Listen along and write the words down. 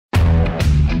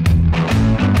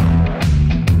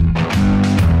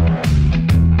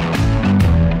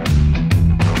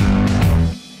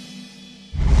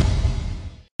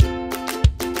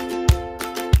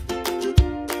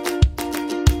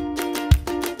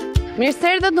Mirë se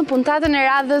erdhët në puntatën e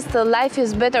radhës të Life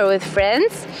is Better with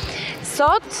Friends.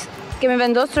 Sot kemi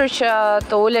vendosur që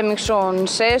të ulemi kështu në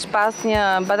shesh pas një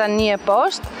batanie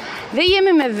poshtë dhe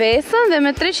jemi me Vesën dhe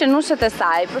me 3 qenushet e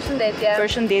saj. Përshëndetje.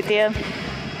 Përshëndetje.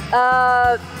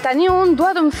 Tani unë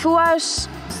dua të më thuash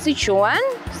si quhen,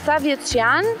 sa vjeç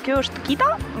janë? Kjo është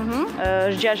Kita,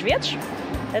 është 6 vjeç.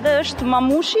 Edhe është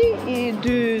mamushi i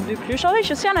dy klyshave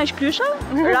që s'janë aq klysha,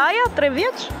 Raja 3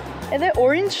 vjeç, edhe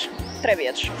Orange 3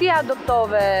 vjeç. Si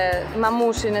adoptove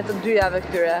mamushin e të dyjave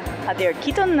këtyre? Atëherë,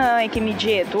 Kitën e kemi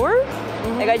gjetur,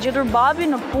 e ka gjetur babi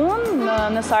në punë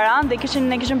në Saran dhe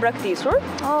ne kishin braktisur.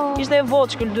 Ishte e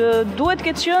voçkull, duhet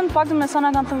këtë qenë, paktën me sa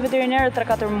na kanë thënë veterinerët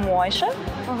 3-4 muajshe.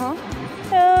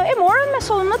 E morën me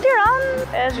sollën në Tiranë.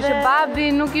 Që babi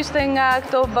nuk ishte nga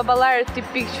këto baballarë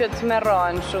tipik që të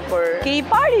merrohen kur... Ke i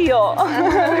pari jo.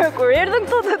 Kur erdhën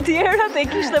këto të tjerat e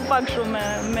kishte pak shumë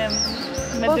me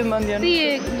dy mendjen.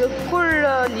 Kur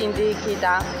lindi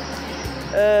Kita?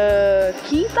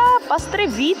 Kita, pas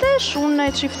 3 vitesh, unë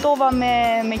e çiftova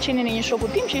me qenin e një shoku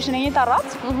tim që ishin e njëjta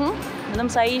racë.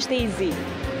 Vetëm sa ai ishte i zi.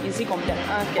 I zi komplet.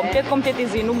 Komplet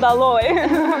i zi, nuk dalloi.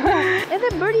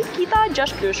 Edhe bëri Kita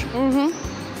 6 klysh.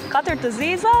 4 të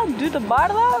zeza, 2 të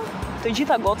bardha, të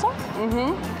gjitha goca.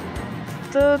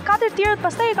 Të 4 tjerët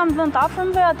pastaj e kam dhënë të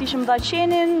afërmve, aty që më dha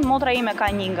qenin, motra ime ka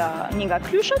një nga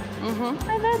klyshët,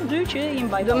 edhe 2 që i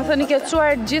mbajtova. Do më thënë i ke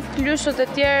çuar gjithë klyshët e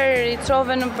tjerë i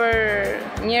çove në për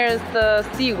njerëz të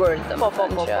sigurt. Po,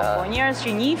 njerëz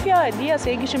që njifja, e dija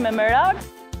se e kishin me merak.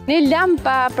 Ne lam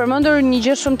pa përmendur një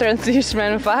gjë shumë të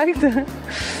rëndësishme në fakt,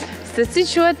 se si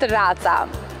quhet raca.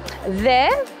 Dhe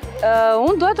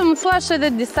unë duhet të më thuash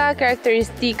edhe disa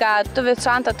karakteristika të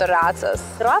veçanta të racës.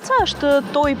 Raca është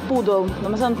toy Poodle,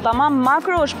 domethënë tamam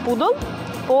makro është Poodle,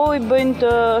 po i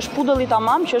bëjnë është Poodle i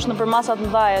tamam që është në përmasat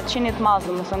mëdha, qenie të madh,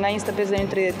 domethënë nga 25 deri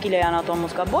në 30 kg janë ato,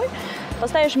 mos gaboj.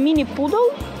 Pastaj është mini Poodle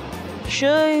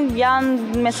që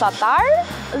janë mesatar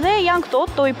dhe janë këto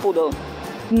toy Poodle.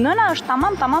 Nëna është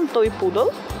tamam toy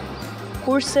Poodle,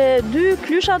 kurse 2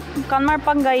 klyshat kanë marrë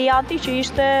pak nga Jati që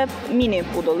ishte mini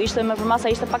Poodle, ishte me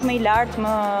përmasa ishte pak më i lartë,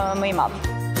 më i madh.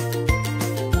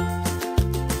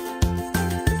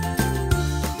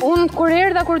 Unë kur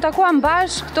erdha kur takuam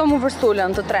bashkë, këto mu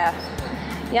vërsulën të 3.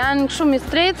 Janë shumë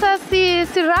mistreca si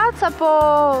racë apo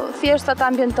thjesht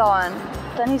ata ambientohen?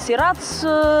 Tani si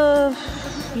racë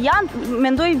janë,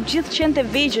 mendoj gjithë qenë të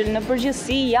vegjël në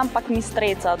përgjithësi janë pak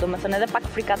mistreca, domethënë edhe pak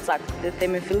frikacak. Dhe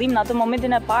themi fillim në atë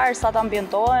momentin e parë sa të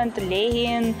ambientohen, të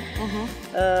lehin.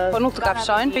 Po nuk të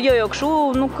kafshojnë? Jo, kështu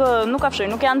nuk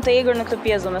kafshojnë, nuk janë të egër në këtë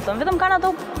pjesë, domethënë. Vetëm kanë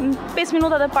ato 5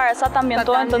 minutat e para sa të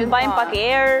ambientohen, të mbajnë pak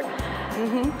erë.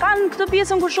 Kanë këtë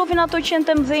pjesën kur shohin ato qenë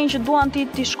të mëdhenj që duan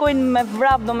ti shkojnë me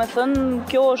vrap, domethënë,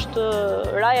 kjo është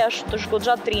Raja është të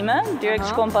shgoxhat trime, direkt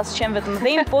shkon pas qenëve të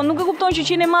mëdhenj, po nuk e kupton që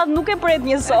qeni i madh nuk e pret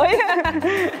njësoj.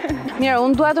 Mirë,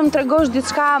 unë dua të më tregosh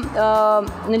diçka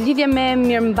në lidhje me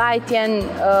mirëmbajtjen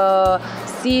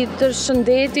si të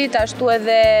shëndetit, ashtu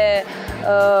edhe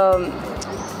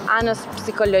anës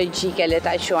psikologjike, le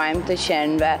ta quajmë, të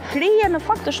qenëve. Kreja në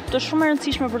fakt është shumë e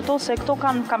rëndësishme për to se këto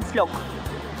kanë flok.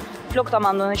 Flok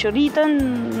tamam, që rriten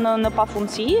në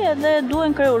pafundësi edhe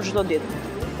duhen krehur çdo ditë.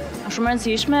 Është shumë e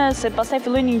rëndësishme se pastaj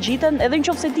fillojnë ngjiten, edhe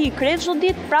nëse ti i kreh çdo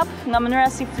ditë, prap nga mënyra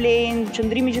si flejnë,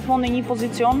 qëndrimi gjithmonë në një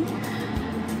pozicion,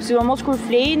 sidomos kur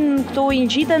flejnë, këto i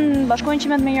ngjiten, bashkojnë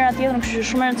qimet me njëra tjetrën, kështu që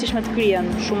shumë e rëndësishme të krihen,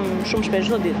 shumë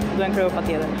shpesh çdo ditë, duhen krehur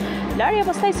patjetër. Larja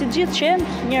pastaj si gjithë qenë,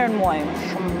 një herë në muaj,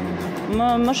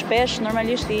 shumë më shpesh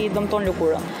normalisht i dëmton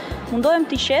lëkurën.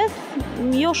 Mundohem t'i qeth,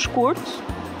 jo shkurt,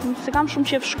 se kam shumë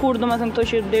qef shkurt, domethënë këto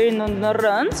që deri në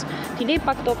rëndë, t'i lej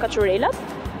pak këto kaçurelat,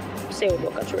 pseudo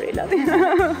kaçurelat.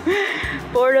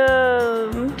 Por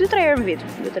 2-3 herë në vit.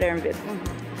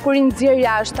 Kur i nxjerr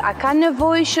jashtë, a ka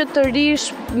nevojë që të rish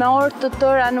me orë të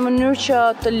tëra në mënyrë që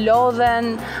të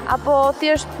lodhen, apo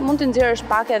thjesht mund t'i nxjerrësh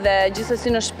pak edhe gjithsesi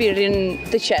në shtëpinë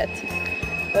të qetë?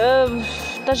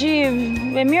 Tashi,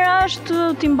 e mira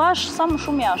është t'i mbash sa më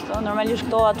shumë jashtë. Normalisht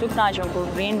këto aty kënaqen kur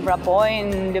vinë,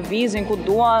 vrapojnë, lëvizin ku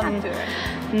duan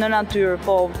në natyrë,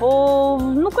 po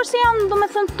nuk është se janë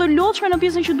domethënë të lodhshme në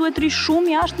pjesën që duhet rish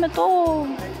shumë jashtë me to.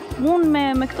 Unë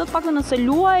me këtë të paktën nëse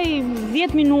luaj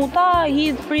 10 minuta,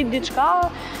 hidh prit diçka,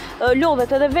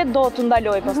 lodhet edhe vetë do të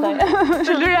ndaloj pastaj.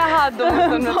 Ç'lyra ha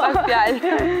domethënë me pak fjalë.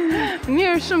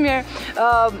 Mirë, shumë mirë.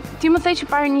 Ti më the që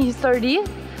parë një histori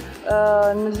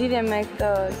në lidhje me këtë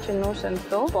qenushen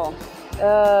këtu,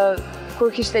 kur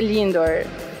kishte lindur.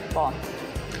 Po.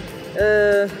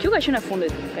 Kjo ka qenë e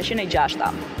fundit, ka qenë e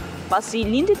 6-ta. Pasi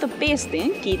lindi të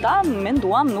 5-tin, Kita,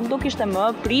 menduam nuk do kishte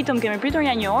më, kemi pritur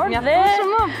një orë dhe... Mjaftueshëm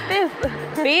më,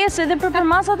 5 edhe për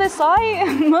përmasat e saj,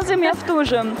 mos e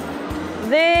mjaftueshëm.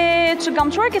 Dhe që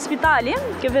kam çuar ke spitali,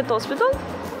 ke vet hospital,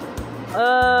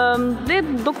 dhe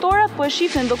doktorat po e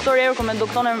shifnin, doktor Erko me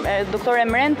doktor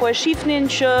Emren, po e shifnin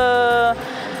që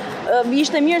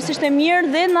ishte mirë si ishte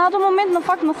mirë dhe në ato moment në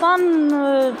fakt më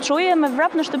thanë çoje me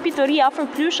vrap në shtëpi të ri afër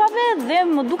plyshave dhe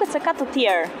më duket se ka të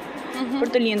tjerë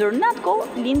për të lindur. Në atë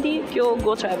kohë lindi kjo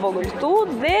goça e vogël këtu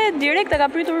dhe direkt e ka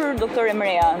pyetur doktor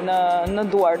Emrea në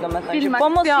duar, domethënë. Po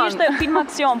mos ishte film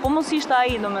aksion, po mos ishte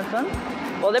ai, domethënë.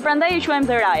 Po dhe prandaj e quajmë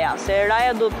të Raja, se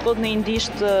Raja do të thotë në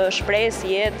indisht shpresë,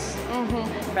 jetë.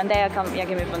 Prandaj ja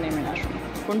kemi vendimin ashtu.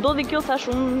 Kur ndodhi kjo thash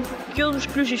unë, kjo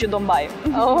është kryshi që do mbaj.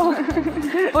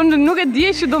 Po nuk e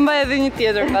dije që do mbaj edhe një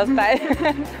tjetër pastaj.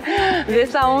 Dhe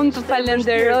sa unë të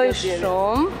falenderoj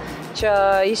shumë që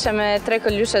ishe me 3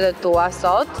 këllyshet e tua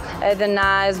sot, edhe na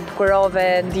e zbukurove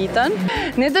ditën.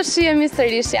 Ne do shihemi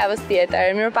sërish javës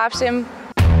tjetër. Mirupafshim.